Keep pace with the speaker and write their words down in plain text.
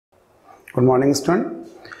Good morning, student.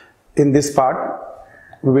 In this part,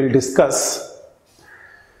 we will discuss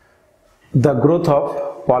the growth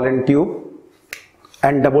of pollen tube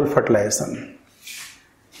and double fertilization.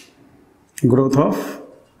 Growth of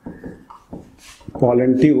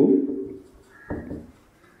pollen tube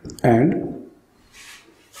and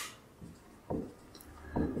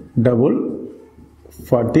double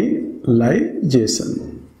fertilization.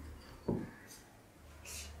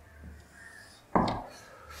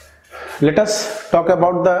 Let us talk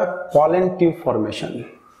about the pollen tube formation.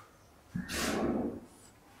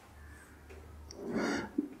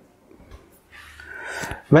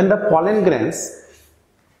 When the pollen grains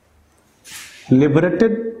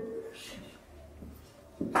liberated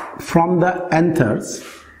from the anthers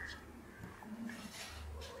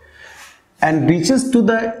and reaches to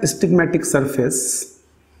the stigmatic surface,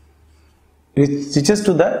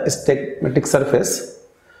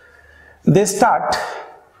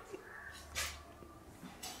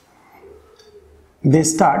 they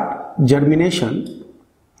start germination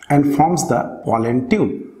and forms the pollen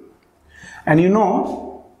tube. And you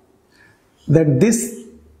know that this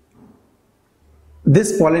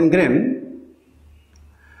pollen grain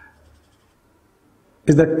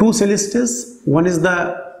is the two cell stage. One is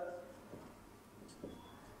the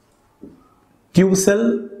tube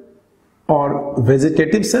cell or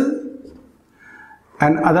vegetative cell,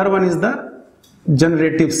 and other one is the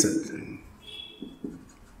generative cell,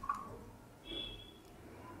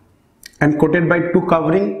 and coated by two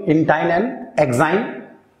covering, intine and exine.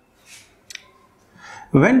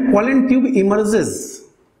 When pollen tube emerges,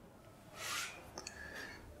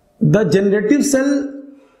 the generative cell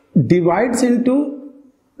divides and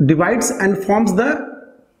forms the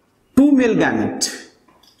two male gamete.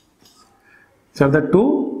 So the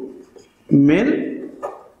two male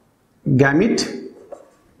gamete,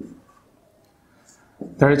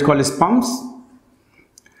 that is called sperms,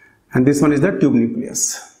 and this one is the tube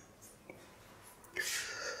nucleus.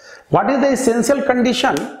 What is the essential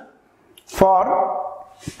condition for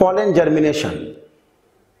pollen germination?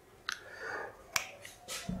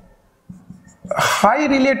 High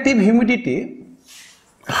relative humidity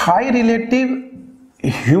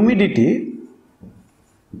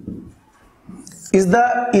is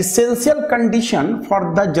the essential condition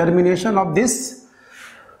for the germination of this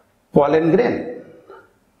pollen grain.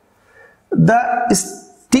 The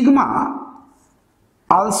stigma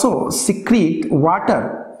also secrete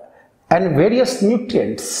water and various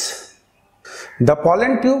nutrients. The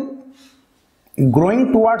pollen tube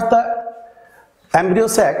growing towards the embryo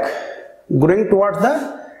sac,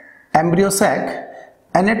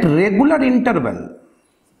 and at regular interval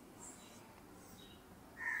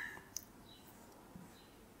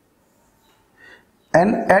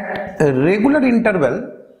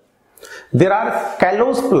there are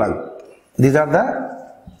callose plug. These are the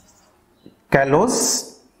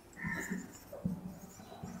callose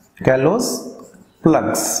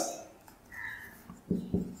plugs.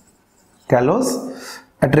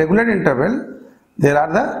 At regular interval there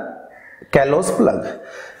are the callose plug,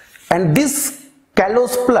 and this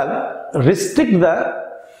callose plug restrict the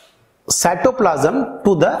cytoplasm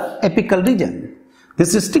to the apical region.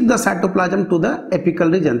 These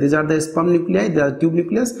are the sperm nuclei, the tube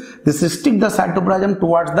nucleus. This restrict the cytoplasm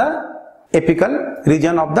towards the apical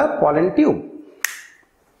region of the pollen tube.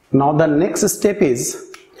 Now the next step is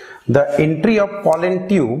the entry of pollen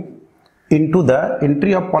tube into the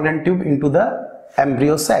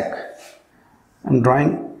embryo sac. I am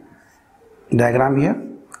drawing diagram here.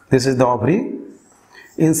 This is the ovary.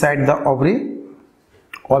 Inside the ovary,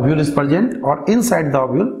 ovule is present, or inside the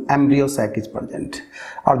ovule, embryo sac is present.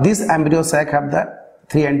 Or this embryo sac have the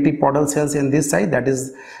three antipodal cells in this side.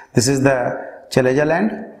 This is the chalazial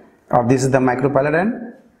end, or this is the micropylar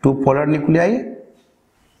end. Two polar nuclei,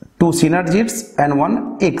 two synergids, and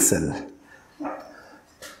one egg cell.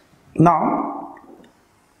 Now,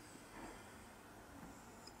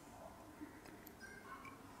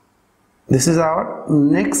 this is our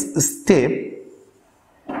next step.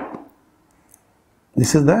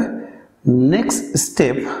 This is the next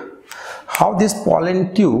step, how this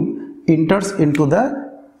pollen tube enters into the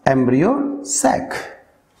embryo sac.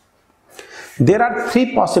 There are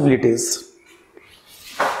three possibilities.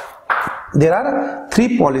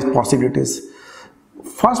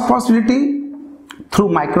 First possibility, through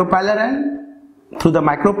micropylar end, through the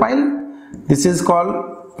micropyle. This is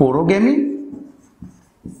called porogamy.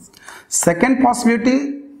 Second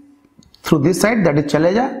possibility, through this side, that is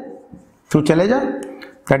chalaza,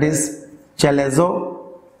 that is chalazogamy.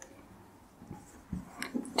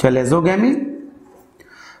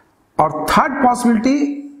 Or third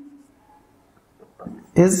possibility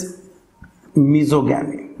is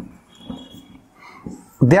mesogamy.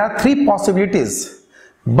 There are three possibilities,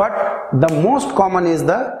 but the most common is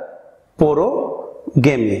the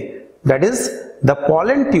porogamy. That is, the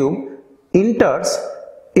pollen tube enters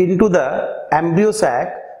into the embryo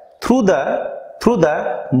sac through the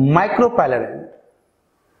micropylar end.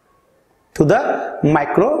 To the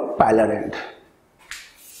micropylar end.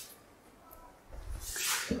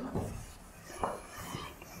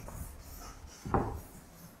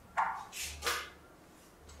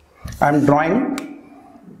 I am drawing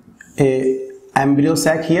a embryo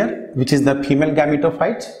sac here, which is the female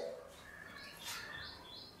gametophyte.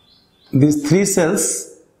 These three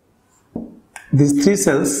cells,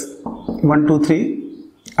 1, 2, 3,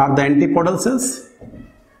 are the antipodal cells.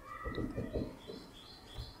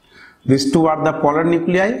 These two are the polar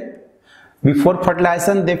nuclei. Before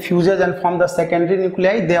fertilization, they fuses and form the secondary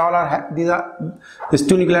nuclei. They all are these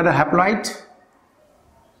two nuclei are haploid.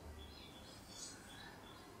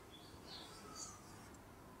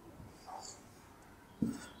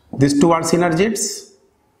 These two are synergids.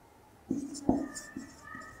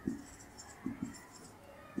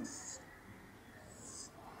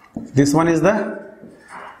 This one is the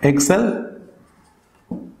egg cell.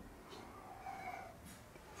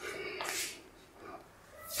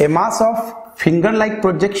 A mass of finger-like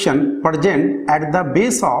projection present at the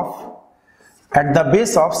base of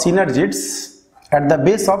synergids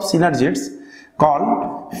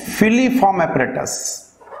called filiform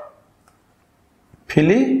apparatus.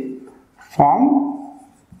 Filiform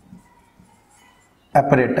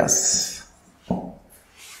apparatus.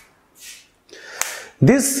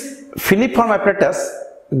 This filiform apparatus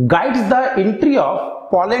guides the entry of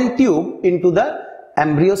pollen tube into the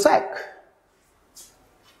embryo sac.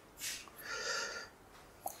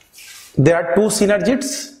 There are two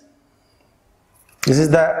synergids. This is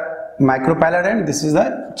the micropylar end, this is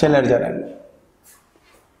the Challenger end.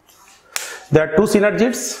 There are two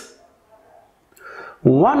synergids.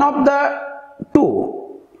 One of the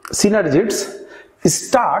two synergids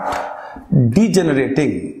start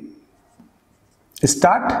degenerating,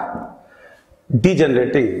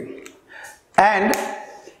 and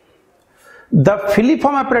the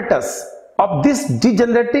filiform apparatus of this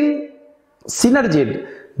degenerating synergid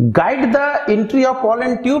guide the entry of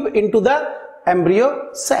pollen tube into the embryo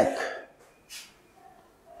sac.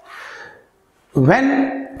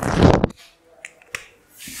 When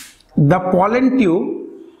the pollen tube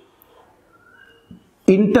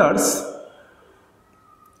enters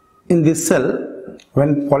in this cell,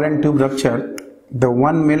 when pollen tube rupture, the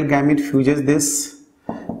one male gamete fuses this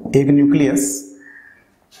egg nucleus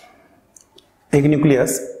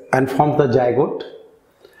and forms the zygote,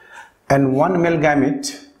 and one male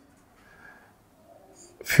gamete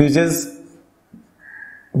fuses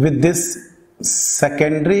with this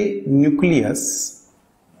secondary nucleus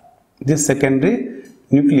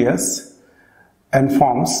and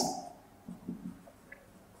forms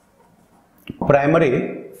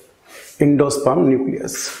primary endosperm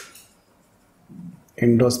nucleus.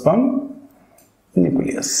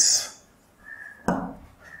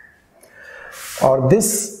 Or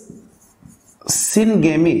this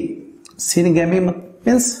syngamy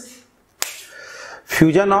means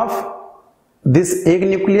fusion of this egg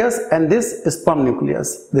nucleus and this sperm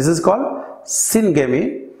nucleus. This is called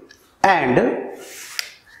syngamy, and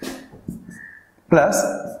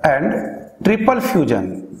triple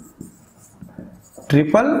fusion.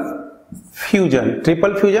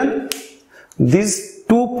 These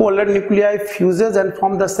two polar nuclei fuses and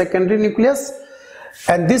form the secondary nucleus,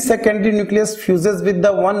 and this secondary nucleus fuses with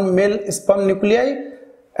the one male sperm nuclei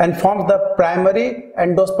and forms the primary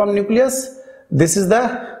endosperm nucleus. This is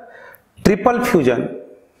the triple fusion.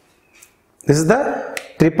 This is the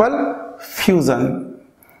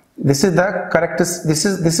characteristic.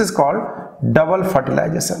 This is called double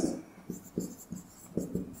fertilization.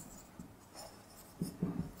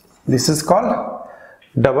 This is called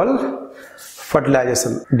double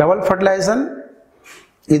fertilization. Double fertilization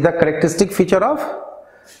is the characteristic feature of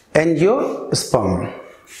angiosperm.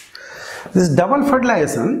 This double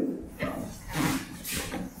fertilization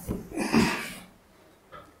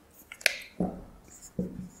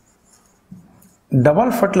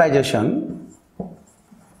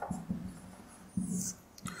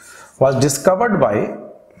was discovered by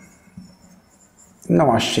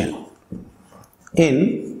Namastian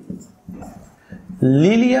in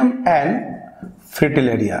Lilium and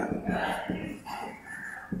Fritillaria.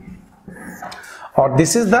 Or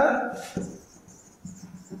this is the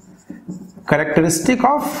characteristic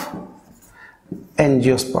of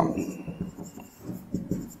angiosperm.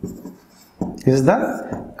 This is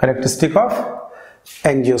the characteristic of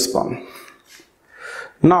angiosperm.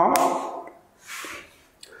 Now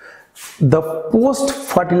the post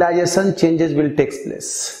fertilization changes will take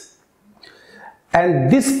place,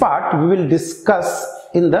 and this part we will discuss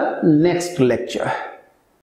in the next lecture.